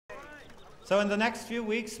So in the next few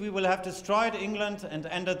weeks, we will have destroyed England and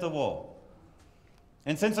ended the war.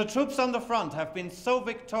 And since the troops on the front have been so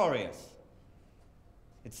victorious,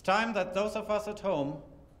 it's time that those of us at home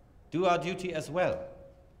do our duty as well.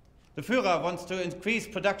 The Führer wants to increase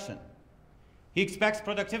production. He expects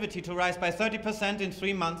productivity to rise by 30% in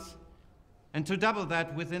 3 months and to double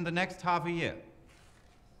that within the next half a year.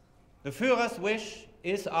 The Führer's wish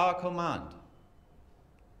is our command.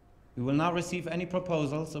 We will now receive any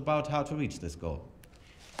proposals about how to reach this goal.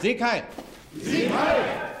 Sieg Heil! Sieg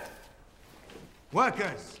Heil!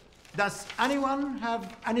 Workers, does anyone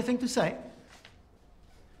have anything to say?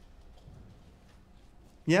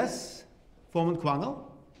 Yes, Foreman Quangle?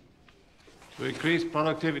 To increase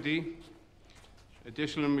productivity,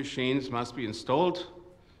 additional machines must be installed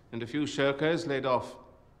and a few shirkers laid off.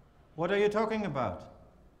 What are you talking about?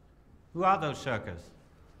 Who are those shirkers?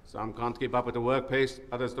 Some can't keep up with the work pace,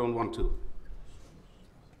 others don't want to.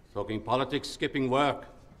 Talking politics, skipping work.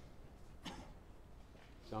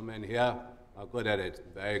 Some men here are good at it,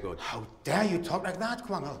 very good. How dare you talk like that,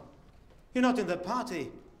 Quangle? You're not in the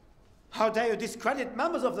party. How dare you discredit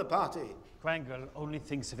members of the party? Quangle only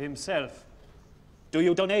thinks of himself. Do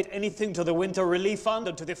you donate anything to the Winter Relief Fund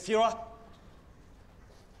and to the Führer?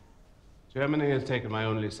 Germany has taken my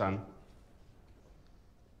only son.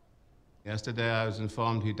 Yesterday I was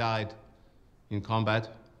informed he died in combat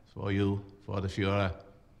for you, for the Führer.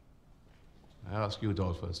 I ask you,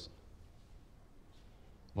 Dolphus,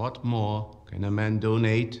 what more can a man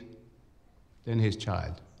donate than his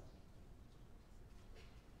child?